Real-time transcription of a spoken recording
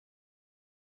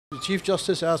The Chief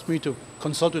Justice asked me to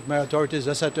consult with my authorities.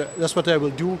 That's what I will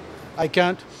do. I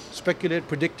can't speculate,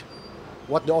 predict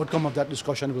what the outcome of that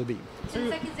discussion will be.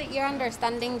 FinSec, is it your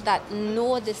understanding that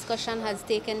no discussion has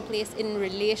taken place in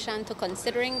relation to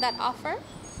considering that offer?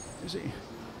 You see,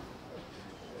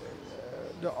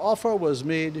 the offer was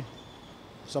made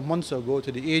some months ago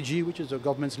to the AG, which is the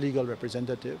government's legal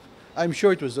representative. I'm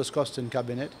sure it was discussed in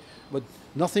cabinet, but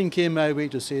nothing came my way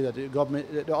to say that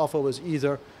the offer was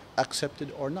either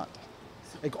accepted or not.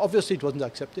 Like, obviously, it wasn't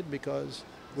accepted because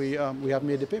we have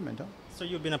made the payment. Huh? So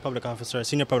you've been a public officer, a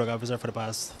senior public officer for the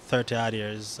past 30-odd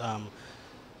years,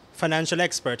 financial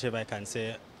expert, if I can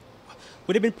say.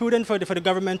 Would it be prudent for the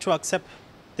government to accept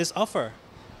this offer,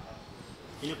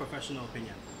 in your professional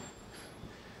opinion?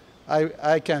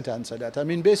 I can't answer that. I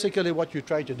mean, basically, what you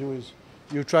try to do is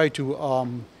you try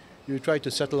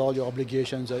to settle all your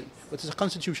obligations, but it's a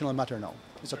constitutional matter now.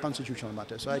 It's a constitutional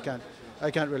matter, so I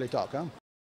can't really talk. Huh?